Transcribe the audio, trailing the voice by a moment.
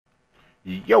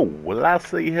Yo, will I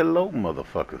say hello,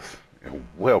 motherfuckers, and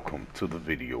welcome to the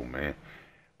video, man.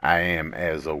 I am,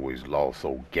 as always,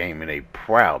 Lawso Gaming, a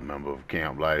proud member of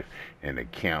Camp Life and the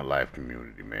Camp Life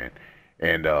community, man.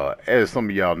 And as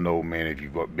some of y'all know, man, if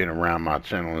you've been around my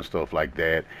channel and stuff like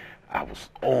that, I was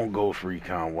on Ghost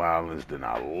Recon Wildlands, then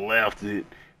I left it.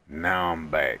 Now I'm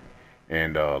back.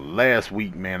 And last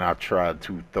week, man, I tried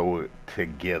to throw it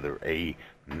together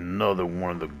another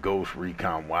one of the Ghost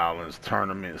Recon Wildlands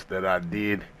tournaments that I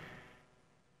did,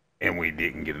 and we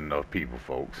didn't get enough people,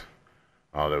 folks.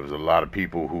 There was a lot of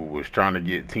people who was trying to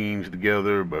get teams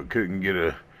together, but couldn't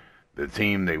get the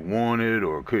team they wanted,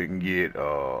 or couldn't get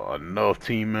enough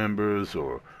team members,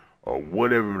 or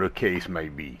whatever the case may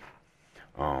be.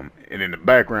 And in the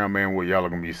background, man, what y'all are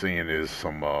gonna be seeing is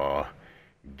some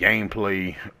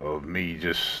gameplay of me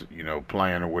just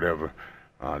playing or whatever.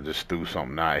 Just threw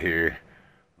something out here.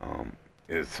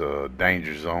 It's a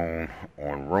danger zone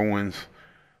on ruins,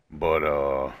 but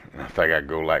I think I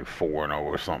go like 4-0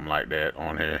 or something like that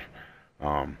on here.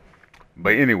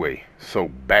 But anyway, so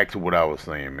back to what I was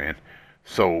saying, man.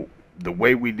 So the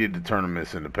way we did the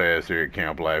tournaments in the past here at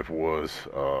Camp Life was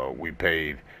we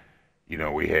paid,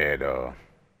 we had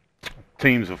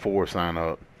teams of 4 sign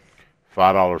up,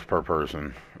 $5 per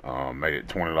person, made it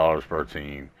 $20 per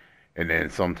team. And then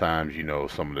sometimes,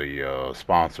 some of the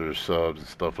sponsors, subs, and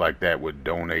stuff like that would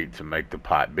donate to make the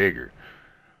pot bigger.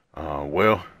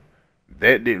 Well,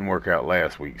 that didn't work out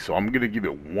last week, so I'm going to give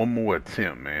it one more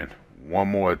attempt, man. One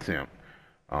more attempt.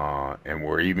 And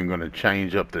we're even going to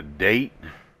change up the date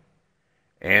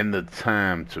and the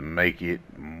time to make it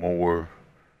more,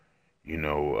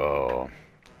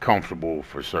 comfortable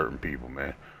for certain people,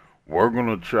 man. We're going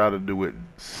to try to do it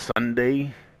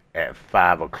Sunday at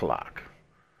 5 o'clock.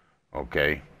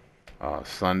 Okay,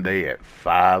 Sunday at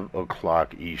 5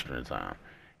 o'clock Eastern time.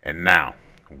 And now,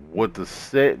 what the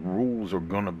set rules are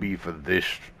going to be for this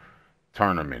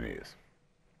tournament is,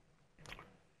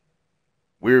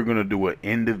 we're going to do an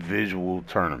individual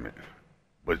tournament,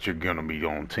 but you're going to be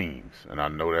on teams. And I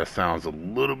know that sounds a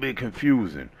little bit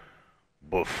confusing,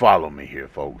 but follow me here,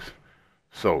 folks.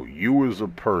 So you as a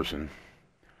person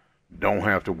don't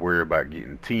have to worry about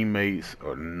getting teammates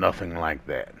or nothing like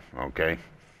that, okay?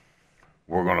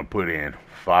 We're going to put in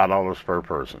 $5 per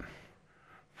person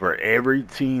for every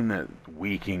team that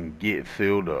we can get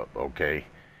filled up, okay?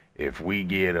 If we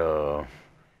get 4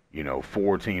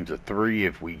 teams of 3,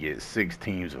 if we get 6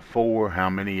 teams of 4, how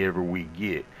many ever we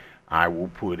get, I will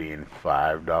put in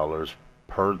 $5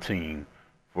 per team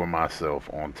for myself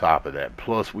on top of that.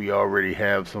 Plus, we already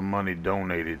have some money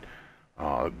donated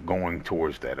going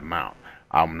towards that amount.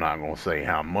 I'm not going to say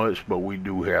how much, but we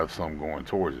do have some going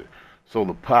towards it. So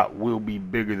the pot will be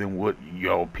bigger than what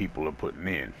y'all people are putting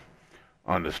in.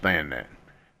 Understand that.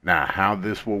 Now, how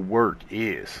this will work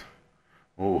is,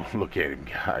 oh, look at him,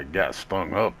 I got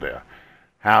stung up there.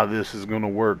 How this is going to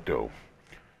work, though,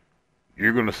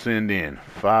 you're going to send in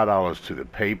 $5 to the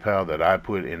PayPal that I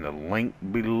put in the link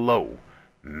below,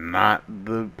 not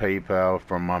the PayPal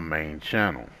from my main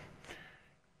channel.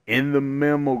 In the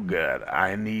memo guide,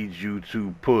 I need you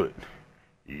to put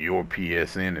your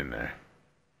PSN in there.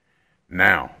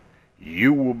 Now,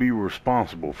 you will be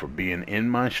responsible for being in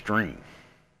my stream.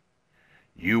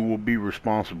 You will be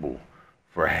responsible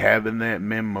for having that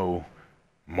memo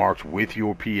marked with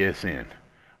your PSN.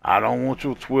 I don't want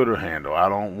your Twitter handle. I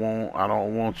don't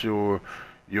want your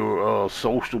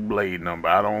social blade number.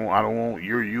 I don't want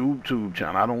your YouTube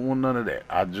channel. I don't want none of that.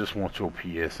 I just want your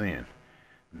PSN.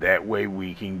 That way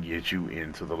we can get you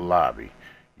into the lobby.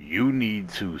 You need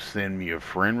to send me a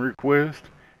friend request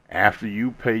after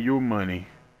you pay your money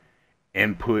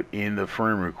and put in the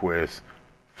friend request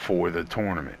for the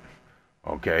tournament,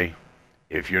 okay?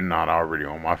 If you're not already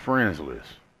on my friends list.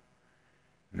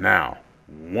 Now,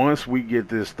 once we get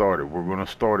this started, we're going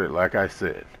to start it like I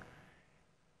said.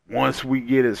 Once we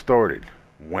get it started,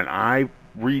 when I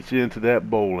reach into that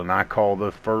bowl and I call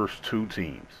the first 2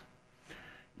 teams,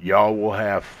 y'all will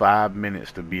have 5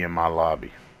 minutes to be in my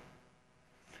lobby.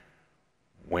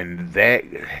 When that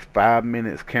 5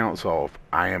 minutes counts off,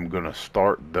 I am going to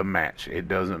start the match. It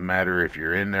doesn't matter if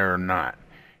you're in there or not.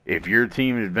 If your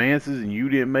team advances and you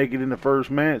didn't make it in the first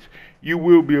match, you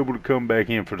will be able to come back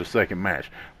in for the second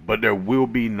match. But there will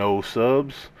be no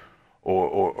subs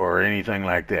or anything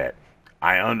like that.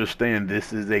 I understand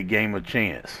this is a game of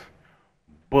chance,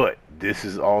 but this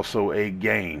is also a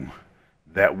game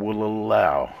that will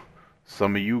allow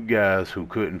some of you guys who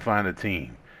couldn't find a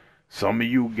team, some of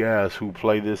you guys who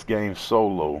play this game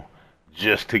solo,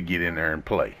 just to get in there and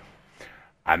play.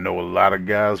 I know a lot of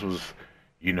guys was,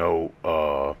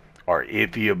 are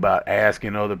iffy about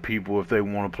asking other people if they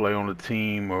want to play on the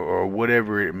team or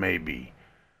whatever it may be.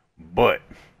 But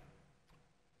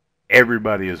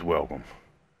everybody is welcome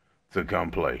to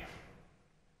come play.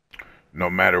 No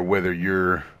matter whether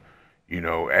you're,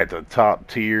 at the top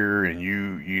tier and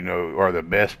you are the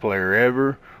best player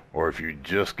ever, or if you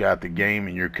just got the game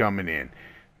and you're coming in.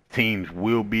 Teams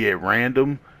will be at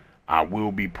random. I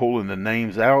will be pulling the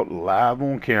names out live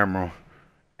on camera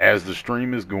as the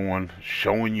stream is going,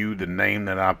 showing you the name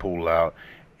that I pull out,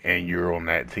 and you're on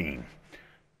that team.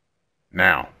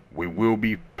 Now, we will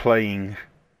be playing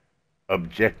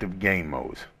objective game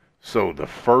modes. So the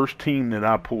first team that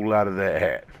I pull out of that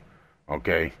hat,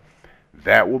 okay,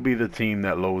 that will be the team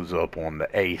that loads up on the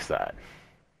A side.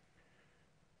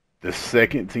 The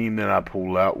second team that I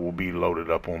pull out will be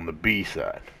loaded up on the B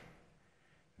side.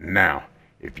 Now,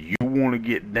 if you want to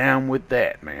get down with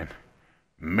that, man,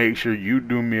 make sure you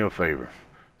do me a favor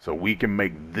so we can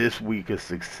make this week a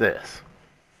success.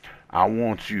 I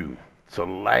want you to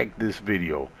like this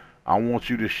video. I want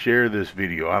you to share this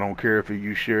video. I don't care if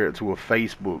you share it to a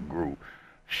Facebook group,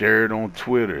 share it on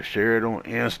Twitter, share it on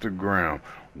Instagram,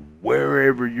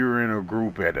 wherever you're in a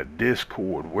group at, a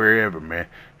Discord, wherever, man.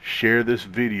 Share this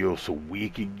video so we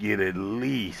can get at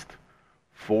least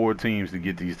 4 teams to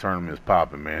get these tournaments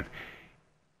popping, man.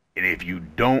 And if you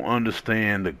don't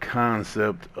understand the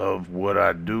concept of what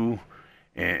I do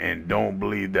and don't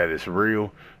believe that it's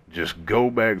real, just go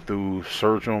back through,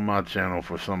 search on my channel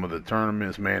for some of the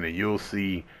tournaments, man, and you'll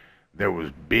see there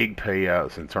was big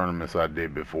payouts in tournaments I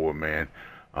did before, man.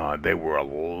 They were a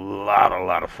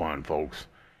lot of fun, folks.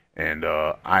 And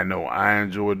I know I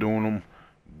enjoy doing them,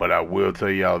 but I will tell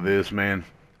y'all this, man,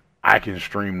 I can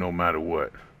stream no matter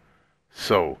what.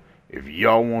 So, if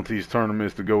y'all want these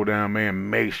tournaments to go down, man,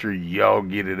 make sure y'all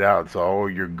get it out to all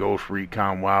your Ghost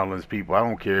Recon Wildlands people. I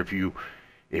don't care if you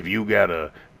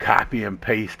gotta copy and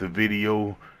paste the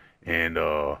video and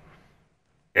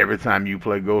every time you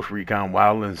play Ghost Recon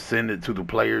Wildlands, send it to the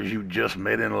players you just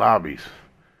met in lobbies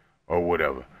or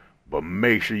whatever. But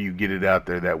make sure you get it out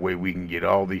there. That way we can get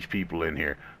all these people in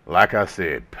here. Like I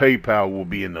said, PayPal will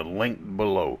be in the link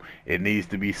below. It needs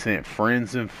to be sent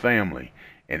friends and family.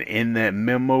 And in that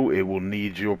memo, it will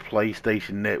need your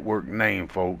PlayStation Network name,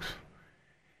 folks.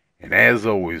 And as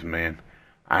always, man,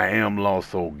 I am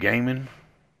Lost Soul Gaming.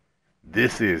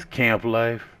 This is Camp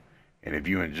Life. And if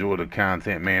you enjoy the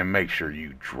content, man, make sure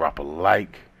you drop a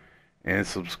like and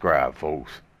subscribe,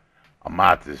 folks. I'm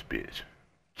out this bitch.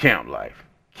 Camp Life.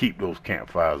 Keep those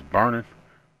campfires burning.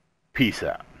 Peace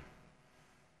out.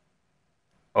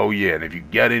 Oh, yeah, and if you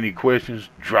got any questions,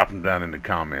 drop them down in the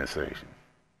comment section.